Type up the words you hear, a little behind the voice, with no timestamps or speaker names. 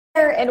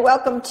there, and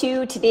welcome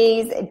to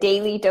today's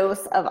Daily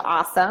Dose of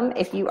Awesome.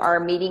 If you are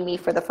meeting me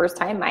for the first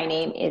time, my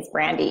name is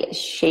Brandy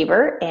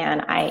Shaver,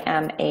 and I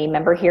am a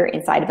member here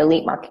inside of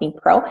Elite Marketing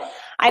Pro.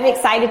 I'm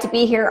excited to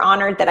be here,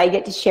 honored that I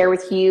get to share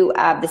with you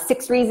the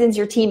 6 reasons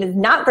your team is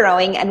not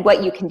growing and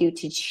what you can do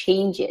to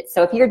change it.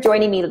 So if you're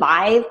joining me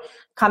live,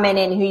 comment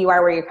in who you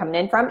are, where you're coming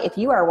in from. If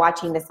you are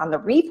watching this on the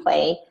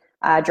replay,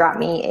 drop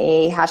me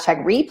a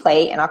hashtag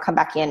replay and I'll come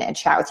back in and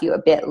chat with you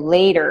a bit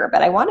later.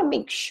 But I want to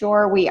make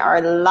sure we are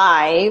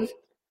live.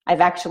 I've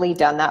actually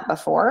done that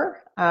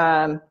before,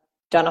 done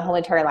a whole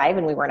entire live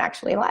and we weren't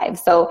actually live.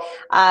 So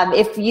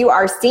if you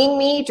are seeing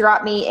me,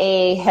 drop me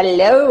a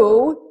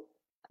hello.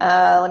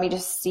 Let me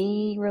just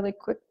see really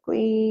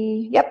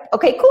quickly. Yep.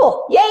 Okay,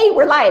 cool. Yay,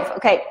 we're live.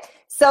 Okay.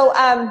 So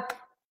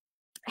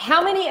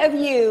how many of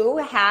you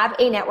have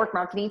a network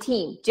marketing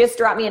team? Just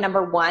drop me a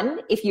number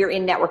 1 if you're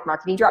in network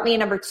marketing. Drop me a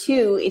number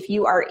 2 if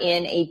you are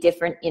in a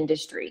different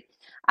industry.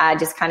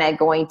 Just kind of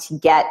going to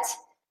get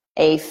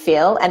a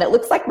feel. And it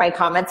looks like my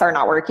comments are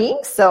not working.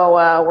 So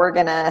we're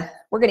gonna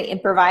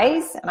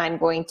improvise, and I'm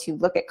going to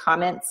look at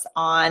comments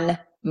on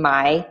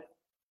my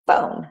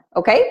phone.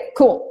 Okay,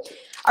 cool.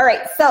 All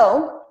right,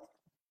 so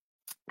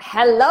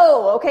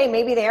hello. Okay,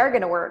 maybe they are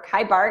going to work.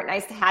 Hi, Bart.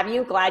 Nice to have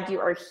you. Glad you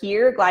are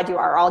here. Glad you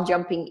are all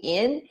jumping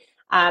in.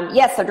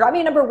 Yes, so drop me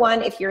a number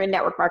 1 if you're in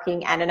network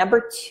marketing, and a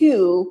number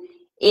 2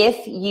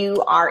 if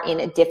you are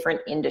in a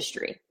different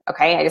industry.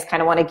 Okay, I just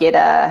kind of want to get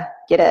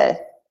a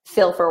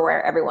feel for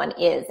where everyone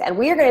is. And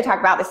we are going to talk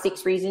about the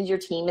 6 reasons your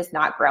team is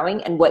not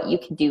growing and what you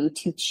can do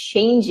to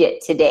change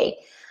it today.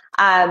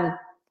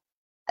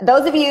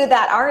 Those of you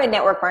that are in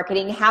network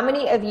marketing, how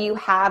many of you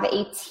have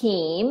a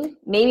team?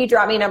 Maybe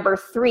drop me number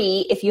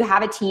 3 if you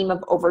have a team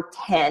of over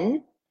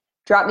 10.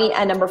 Drop me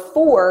a number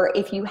 4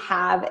 if you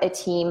have a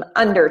team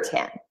under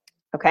 10.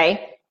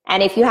 Okay?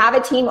 And if you have a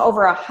team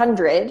over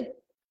 100,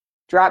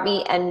 drop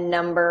me a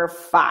number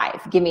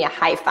 5. Give me a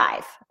high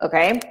 5.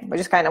 Okay? We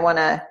just kind of want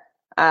to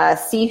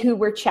see who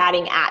we're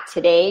chatting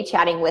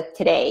with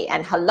today.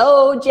 And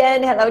hello,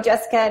 Jen. Hello,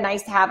 Jessica.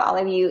 Nice to have all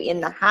of you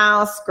in the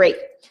house. Great.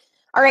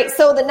 All right,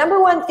 so the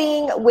number 1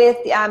 thing with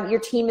your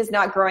team is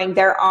not growing,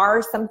 there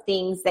are some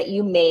things that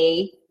you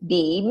may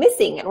be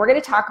missing. And we're going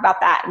to talk about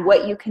that and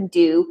what you can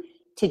do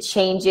to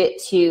change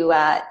it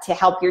to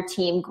help your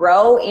team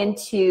grow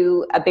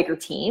into a bigger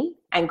team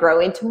and grow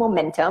into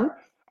momentum.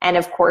 And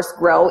of course,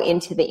 grow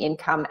into the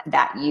income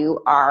that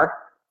you are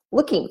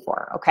looking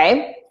for,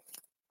 okay?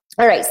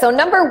 All right, so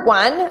number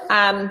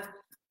 1,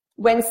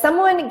 when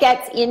someone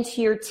gets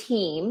into your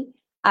team,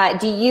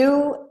 do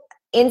you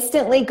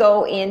instantly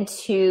go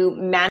into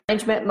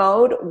management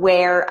mode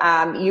where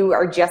you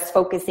are just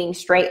focusing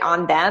straight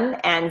on them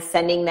and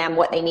sending them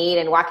what they need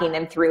and walking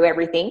them through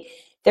everything?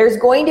 There's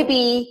going to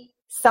be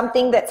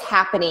something that's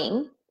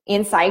happening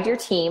inside your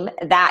team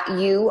that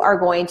you are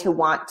going to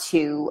want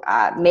to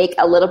make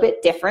a little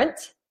bit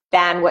different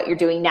than what you're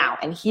doing now.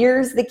 And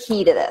here's the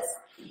key to this.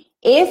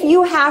 If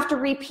you have to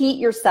repeat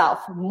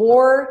yourself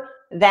more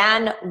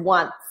than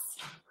once,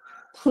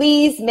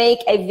 please make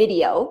a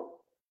video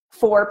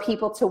for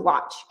people to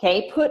watch,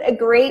 okay? Put a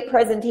great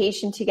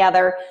presentation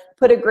together,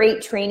 put a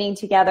great training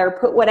together,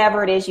 put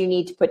whatever it is you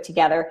need to put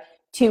together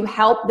to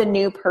help the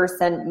new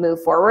person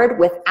move forward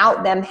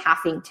without them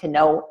having to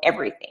know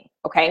everything,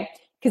 okay?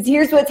 Because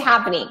here's what's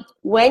happening.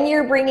 When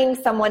you're bringing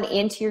someone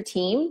into your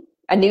team,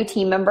 a new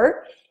team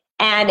member,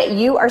 and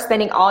you are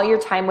spending all your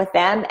time with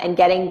them and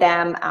getting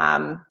them,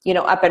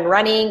 up and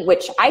running,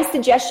 which I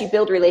suggest you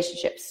build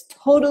relationships.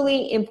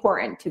 Totally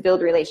important to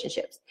build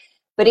relationships.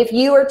 But if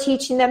you are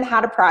teaching them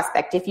how to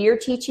prospect, if you're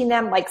teaching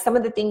them like some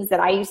of the things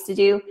that I used to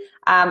do,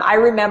 I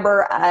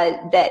remember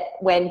that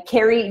when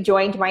Carrie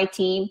joined my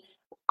team,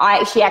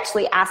 she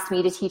actually asked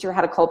me to teach her how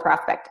to cold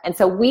prospect. And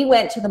so we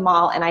went to the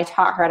mall and I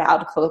taught her how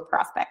to cold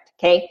prospect,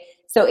 okay?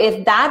 So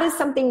if that is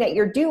something that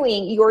you're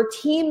doing, your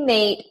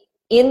teammate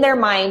in their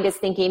mind is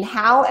thinking,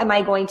 how am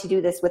I going to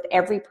do this with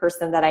every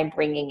person that I'm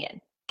bringing in,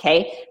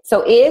 okay?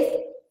 So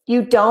if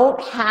you don't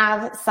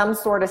have some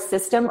sort of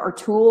system or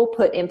tool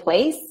put in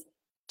place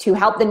to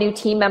help the new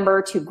team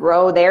member to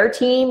grow their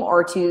team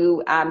or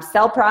to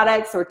sell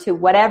products or to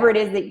whatever it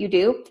is that you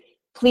do,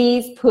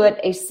 please put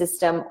a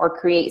system or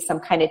create some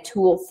kind of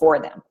tool for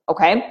them,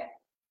 okay?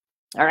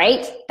 All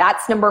right,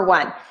 that's number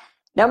 1.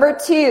 Number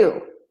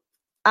 2,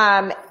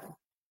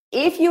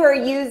 if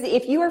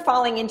you are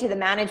falling into the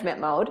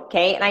management mode,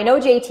 okay, and I know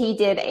JT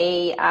did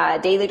a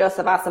Daily Dose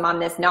of Awesome on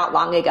this not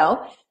long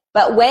ago,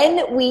 but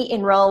when we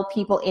enroll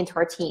people into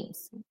our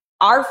teams,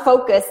 our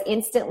focus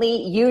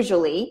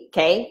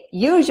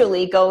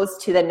usually goes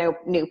to the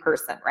new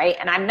person, right?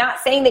 And I'm not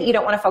saying that you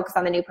don't want to focus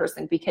on the new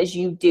person, because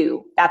you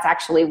do. That's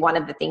actually one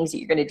of the things that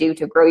you're going to do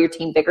to grow your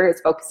team bigger,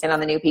 is focus in on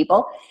the new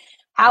people.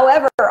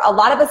 However, a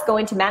lot of us go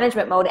into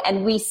management mode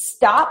and we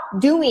stop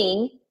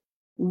doing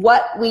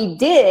what we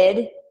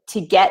did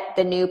to get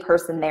the new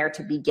person there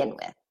to begin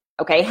with.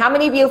 Okay, how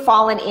many of you have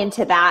fallen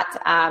into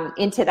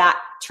that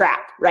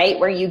trap, right?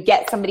 Where you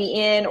get somebody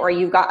in, or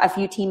you've got a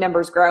few team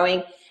members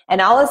growing,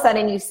 and all of a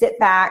sudden you sit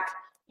back,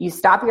 you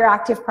stop your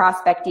active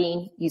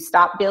prospecting, you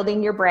stop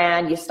building your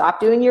brand, you stop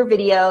doing your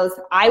videos.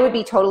 I would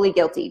be totally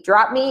guilty.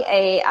 Drop me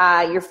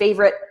your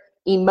favorite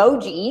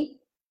emoji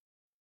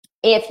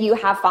if you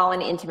have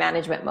fallen into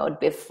management mode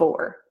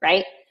before,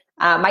 right?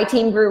 My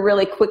team grew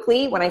really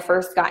quickly when I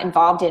first got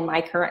involved in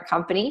my current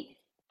company,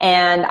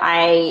 and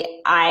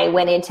I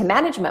went into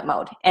management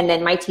mode, and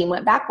then my team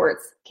went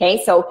backwards.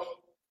 Okay, so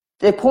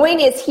the point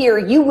is here,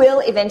 you will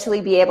eventually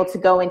be able to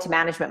go into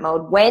management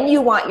mode when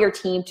you want your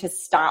team to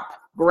stop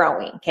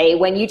growing. Okay,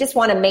 when you just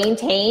want to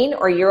maintain,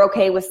 or you're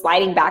okay with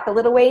sliding back a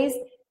little ways,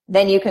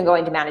 then you can go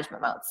into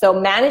management mode. So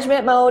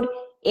management mode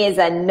is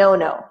a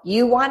no-no.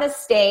 You want to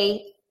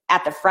stay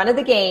at the front of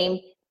the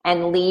game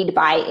and lead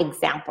by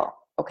example.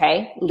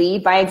 Okay,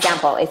 lead by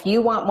example. If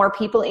you want more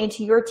people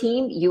into your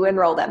team, you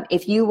enroll them.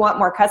 If you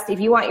want if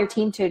you want your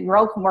team to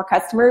enroll more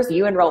customers,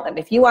 you enroll them.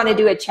 If you want to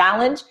do a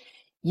challenge,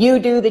 you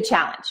do the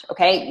challenge.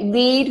 Okay,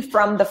 lead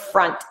from the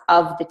front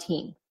of the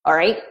team. All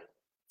right.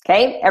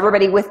 Okay,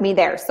 everybody with me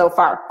there so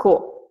far?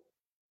 Cool.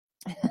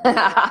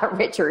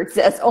 Richard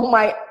says, "Oh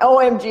my,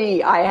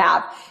 OMG, I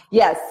have."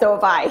 Yes, so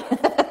have I.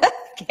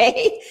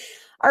 Okay.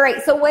 All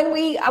right, so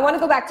I want to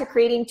go back to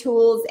creating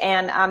tools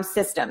and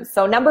systems.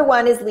 So number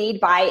one is lead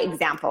by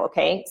example,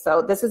 okay?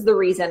 So this is the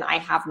reason I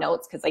have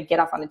notes, because I get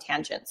off on the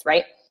tangents,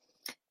 right?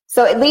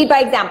 So lead by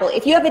example.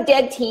 If you have a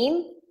dead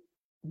team,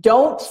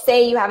 don't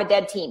say you have a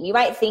dead team. You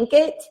might think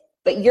it,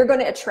 but you're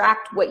going to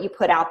attract what you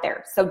put out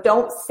there. So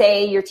don't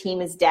say your team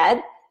is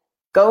dead.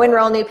 Go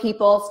enroll new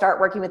people, start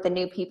working with the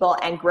new people,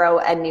 and grow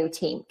a new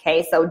team,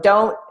 okay? So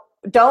don't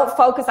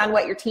focus on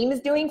what your team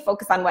is doing.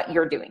 Focus on what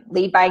you're doing.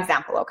 Lead by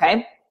example,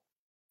 okay?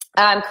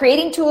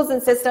 Creating tools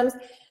and systems.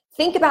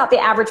 Think about the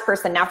average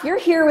person. Now, if you're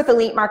here with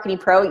Elite Marketing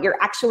Pro, you're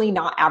actually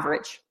not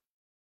average.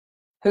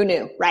 Who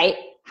knew, right?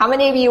 How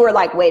many of you are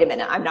like, wait a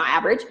minute, I'm not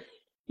average?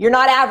 You're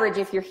not average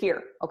if you're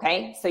here,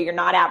 okay? So you're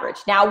not average.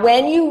 Now,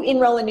 when you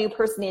enroll a new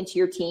person into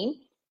your team,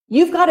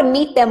 you've got to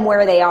meet them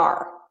where they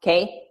are,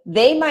 okay?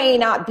 They may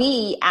not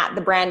be at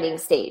the branding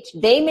stage.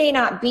 They may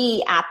not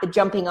be at the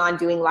jumping on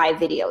doing live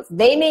videos.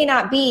 They may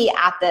not be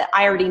at the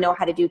I already know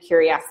how to do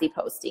curiosity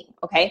posting,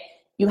 okay?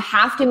 You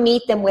have to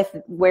meet them with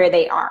where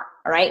they are,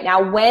 all right?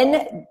 Now,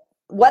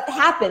 what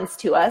happens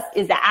to us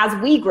is that as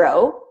we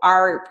grow,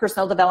 our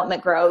personal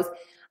development grows,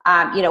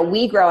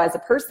 we grow as a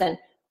person,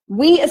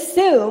 we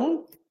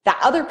assume that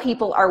other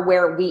people are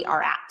where we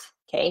are at,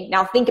 okay?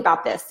 Now, think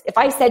about this. If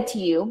I said to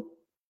you,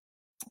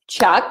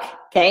 Chuck,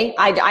 okay,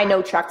 I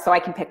know Chuck, so I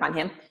can pick on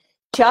him.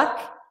 Chuck,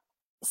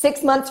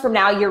 6 months from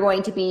now, you're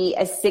going to be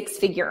a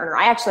six-figure earner.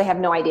 I actually have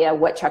no idea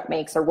what Chuck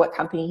makes or what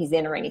company he's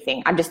in or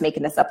anything. I'm just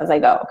making this up as I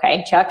go,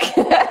 okay, Chuck?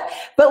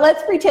 But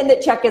let's pretend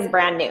that Chuck is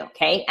brand new,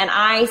 okay? And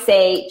I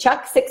say,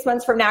 Chuck, 6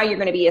 months from now, you're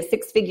going to be a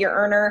six-figure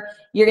earner.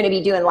 You're going to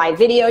be doing live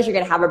videos. You're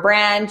going to have a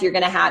brand. You're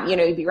going to have,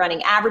 you'll be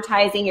running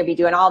advertising. You'll be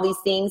doing all these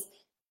things.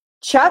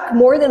 Chuck,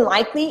 more than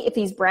likely, if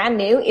he's brand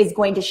new, is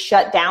going to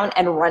shut down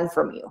and run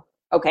from you,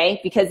 okay?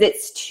 Because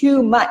it's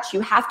too much.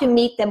 You have to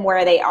meet them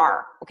where they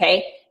are,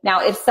 okay? Now,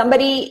 if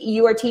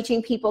you are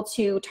teaching people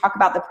to talk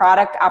about the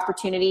product,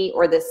 opportunity,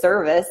 or the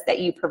service that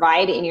you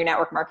provide in your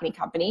network marketing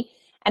company,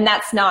 and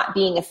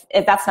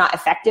if that's not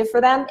effective for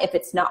them, if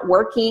it's not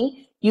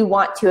working, you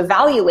want to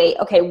evaluate,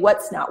 okay,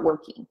 what's not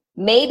working?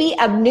 Maybe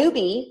a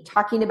newbie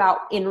talking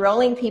about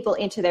enrolling people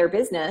into their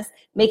business,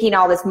 making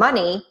all this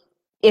money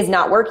is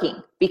not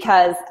working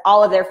because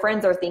all of their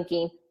friends are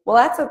thinking,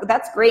 well,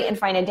 that's great and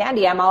fine and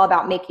dandy. I'm all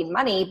about making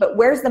money, but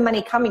where's the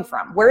money coming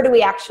from? Where do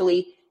we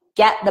actually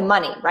get the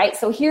money, right?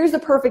 So here's a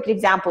perfect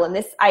example, and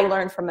this I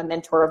learned from a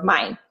mentor of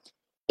mine.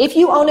 If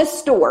you own a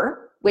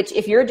store, which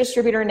if you're a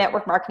distributor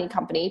network marketing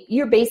company,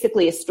 you're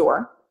basically a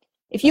store.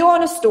 If you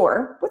own a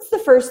store, what's the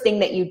first thing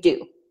that you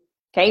do?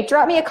 Okay,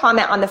 drop me a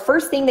comment on the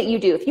first thing that you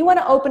do. If you want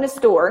to open a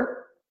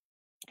store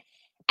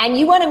and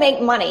you want to make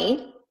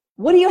money,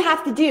 what do you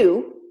have to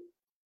do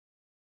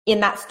in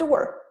that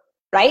store,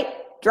 right?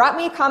 Drop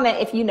me a comment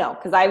if you know,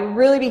 because I would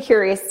really be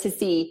curious to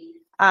see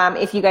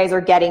if you guys are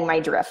getting my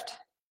drift,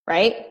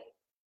 right?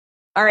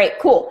 All right,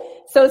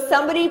 cool. So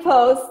somebody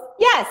posts,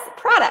 yes,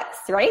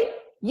 products, right?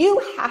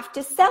 You have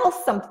to sell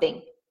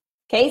something,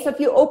 okay? So if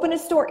you open a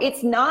store,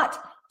 it's not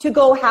to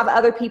go have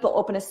other people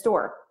open a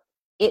store.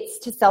 It's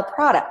to sell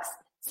products.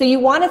 So you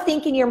want to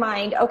think in your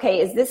mind,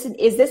 okay, is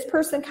this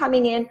person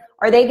coming in?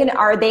 Are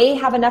they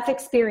have enough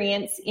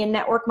experience in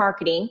network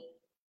marketing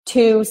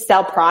to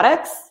sell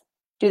products?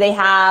 Do they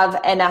have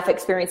enough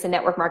experience in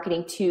network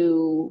marketing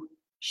to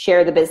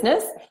share the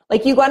business?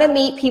 Like, you want to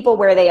meet people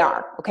where they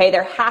are, okay?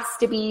 There has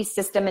to be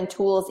system and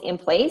tools in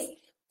place,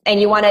 and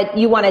you want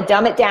to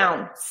dumb it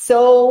down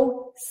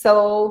so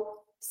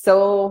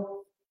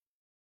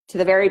to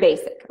the very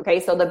basic, okay?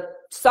 So the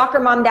soccer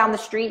mom down the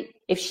street,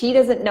 if she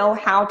doesn't know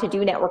how to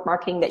do network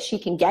marketing, that she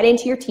can get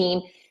into your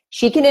team,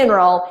 she can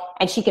enroll,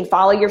 and she can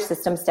follow your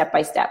system step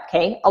by step,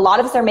 okay? A lot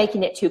of us are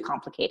making it too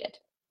complicated.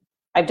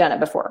 I've done it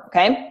before,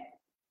 okay?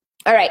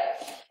 All right.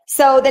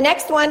 So the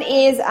next one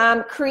is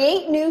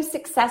create new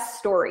success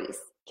stories,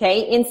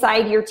 okay,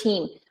 inside your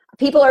team.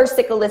 People are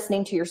sick of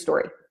listening to your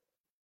story.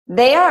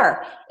 They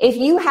are. If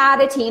you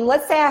had a team,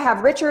 let's say I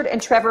have Richard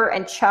and Trevor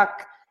and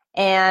Chuck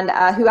and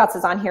who else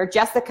is on here?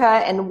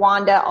 Jessica and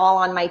Wanda all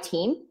on my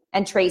team,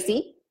 and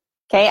Tracy.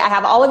 Okay, I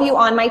have all of you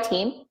on my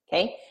team.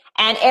 Okay,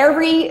 and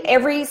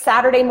every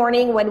Saturday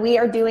morning when we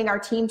are doing our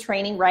team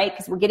training, right?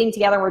 Because we're getting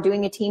together, we're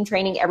doing a team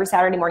training every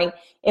Saturday morning.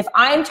 If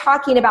I'm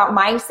talking about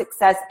my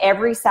success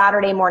every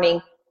Saturday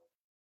morning,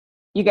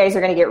 you guys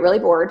are going to get really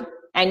bored,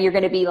 and you're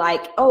going to be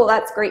like, "Oh,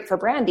 that's great for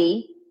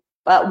Brandy,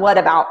 but what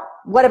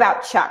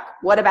about Chuck?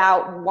 What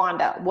about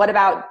Wanda? What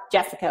about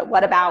Jessica?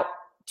 What about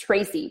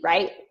Tracy,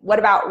 right? What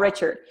about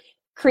Richard?"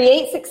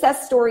 Create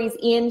success stories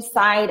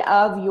inside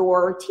of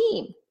your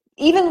team.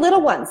 Even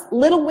little ones.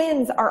 Little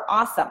wins are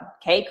awesome,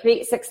 okay?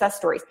 Create success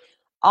stories.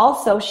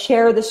 Also,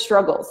 share the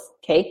struggles,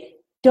 okay?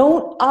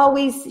 Don't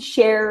always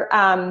share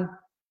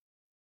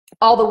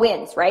all the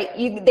wins, right?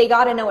 They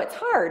got to know it's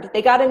hard.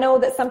 They got to know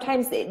that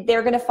sometimes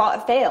they're going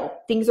to fail.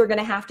 Things are going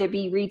to have to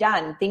be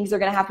redone. Things are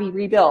going to have to be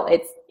rebuilt.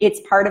 It's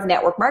part of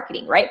network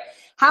marketing, right?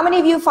 How many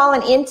of you have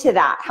fallen into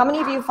that? How many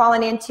of you have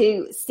fallen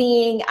into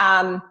seeing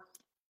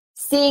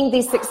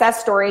these success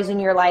stories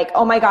and you're like,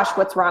 oh my gosh,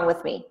 what's wrong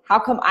with me? How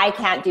come I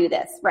can't do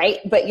this, right?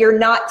 But you're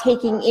not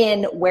taking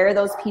in where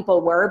those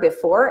people were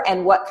before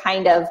and what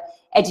kind of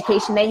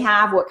education they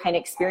have, what kind of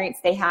experience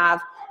they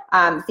have,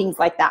 things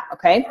like that,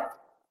 okay?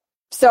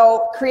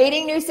 So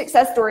creating new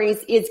success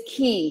stories is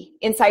key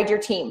inside your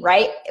team,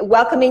 right?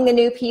 Welcoming the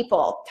new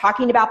people,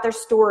 talking about their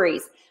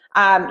stories,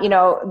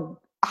 highlighting,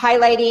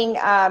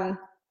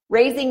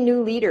 raising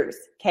new leaders,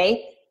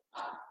 okay?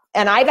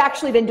 And I've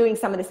actually been doing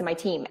some of this in my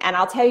team. And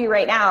I'll tell you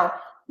right now,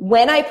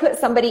 when I put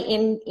somebody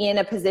in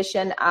a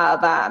position of,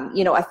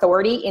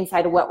 authority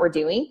inside of what we're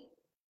doing,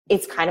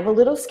 it's kind of a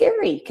little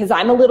scary because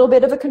I'm a little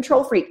bit of a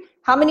control freak.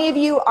 How many of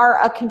you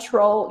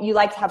you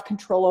like to have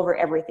control over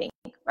everything,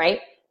 right?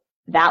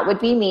 That would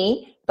be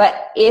me.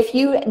 But if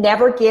you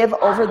never give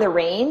over the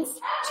reins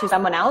to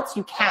someone else,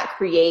 you can't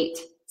create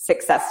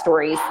success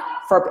stories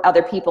for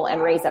other people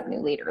and raise up new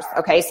leaders.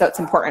 Okay, so it's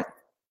important.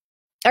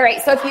 All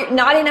right, so if you're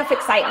not enough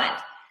excitement,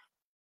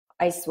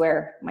 I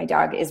swear my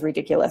dog is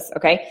ridiculous.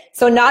 Okay,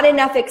 so not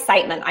enough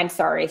excitement. I'm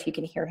sorry if you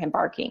can hear him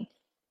barking.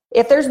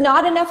 If there's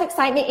not enough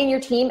excitement in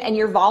your team and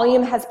your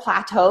volume has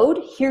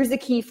plateaued, here's the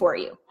key for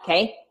you.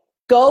 Okay,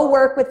 go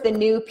work with the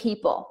new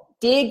people.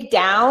 Dig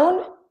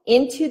down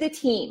into the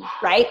team,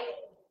 right?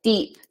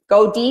 Deep.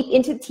 Go deep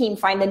into the team.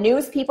 Find the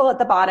newest people at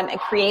the bottom and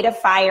create a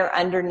fire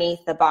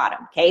underneath the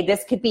bottom. Okay.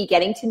 This could be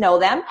getting to know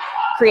them,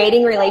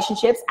 creating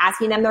relationships,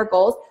 asking them their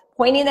goals,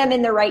 pointing them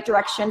in the right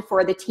direction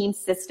for the team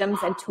systems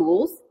and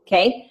tools.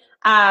 Okay.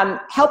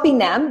 Helping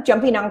them,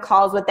 jumping on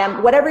calls with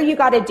them, whatever you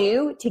got to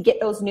do to get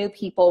those new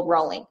people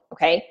rolling.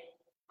 Okay.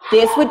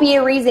 This would be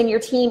a reason your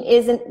team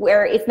isn't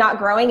where it's not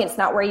growing. It's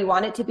not where you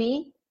want it to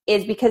be,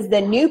 is because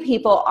the new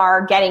people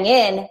are getting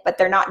in, but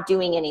they're not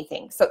doing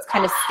anything. So it's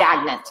kind of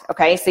stagnant.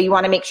 Okay. So you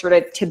want to make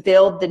sure to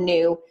build the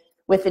new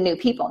with the new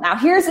people. Now,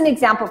 here's an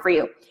example for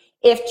you.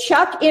 If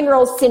Chuck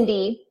enrolls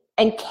Cindy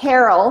and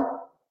Carol,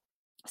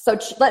 so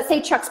let's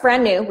say Chuck's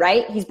brand new,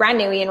 right? He's brand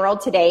new. He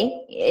enrolled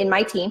today in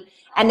my team.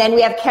 And then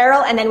we have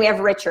Carol and then we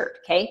have Richard.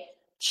 Okay.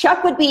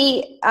 Chuck would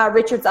be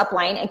Richard's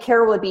upline and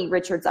Carol would be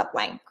Richard's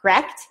upline,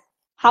 correct?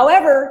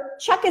 However,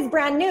 Chuck is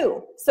brand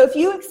new. So if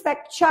you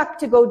expect Chuck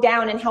to go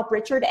down and help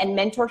Richard and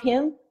mentor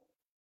him,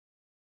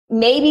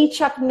 maybe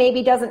Chuck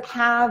doesn't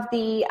have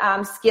the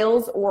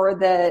skills or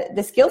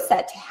the skill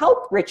set to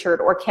help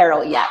Richard or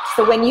Carol yet.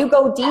 So when you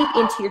go deep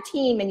into your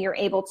team and you're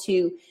able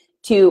to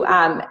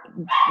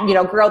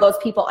grow those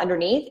people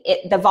underneath,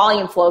 the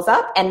volume flows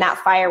up and that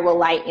fire will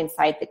light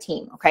inside the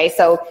team. Okay.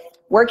 So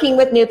working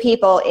with new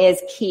people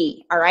is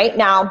key. All right.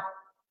 Now,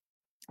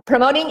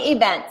 promoting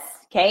events.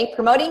 Okay,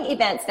 promoting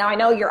events. Now I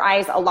know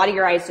a lot of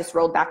your eyes just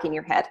rolled back in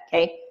your head,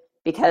 okay?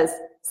 Because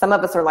some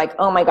of us are like,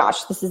 oh my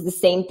gosh, this is the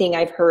same thing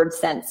I've heard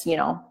since,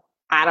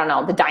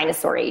 the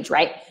dinosaur age,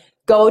 right?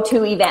 Go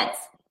to events.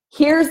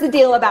 Here's the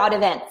deal about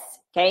events,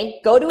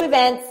 okay? Go to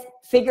events,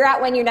 figure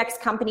out when your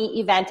next company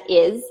event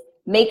is,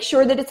 make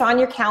sure that it's on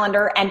your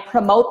calendar and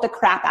promote the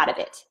crap out of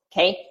it,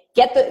 okay?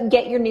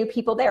 Get your new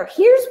people there.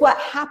 Here's what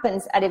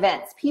happens at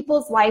events.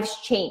 People's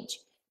lives change.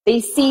 They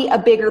see a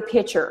bigger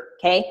picture,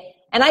 okay?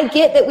 And I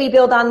get that we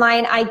build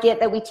online. I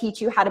get that we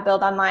teach you how to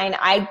build online.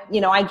 I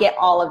get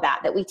all of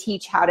that we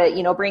teach how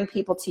to, bring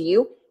people to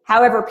you.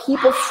 However,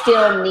 people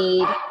still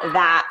need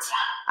that.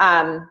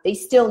 They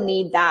still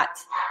need that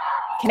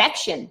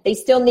connection. They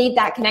still need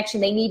that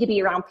connection. They need to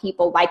be around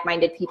people,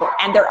 like-minded people.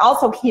 And they're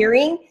also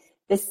hearing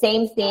the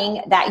same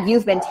thing that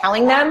you've been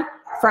telling them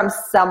from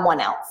someone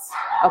else.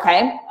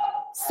 Okay.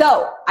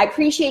 So I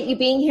appreciate you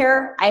being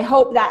here. I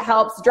hope that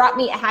helps. Drop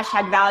me a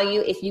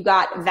 #value if you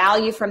got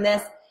value from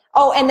this.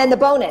 Oh, and then the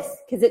bonus,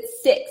 because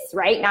it's 6,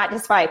 right? Not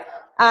just 5.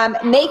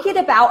 Make it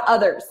about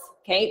others,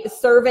 okay? The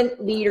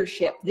servant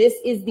leadership. This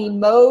is the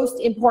most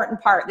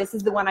important part. This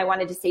is the one I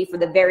wanted to say for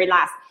the very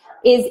last,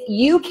 is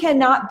you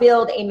cannot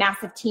build a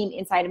massive team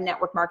inside of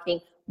network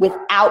marketing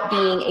without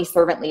being a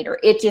servant leader.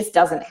 It just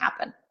doesn't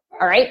happen,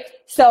 all right?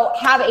 So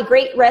have a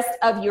great rest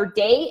of your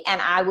day,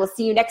 and I will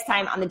see you next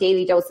time on the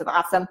Daily Dose of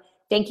Awesome.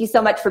 Thank you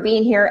so much for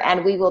being here,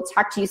 and we will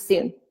talk to you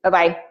soon.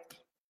 Bye-bye.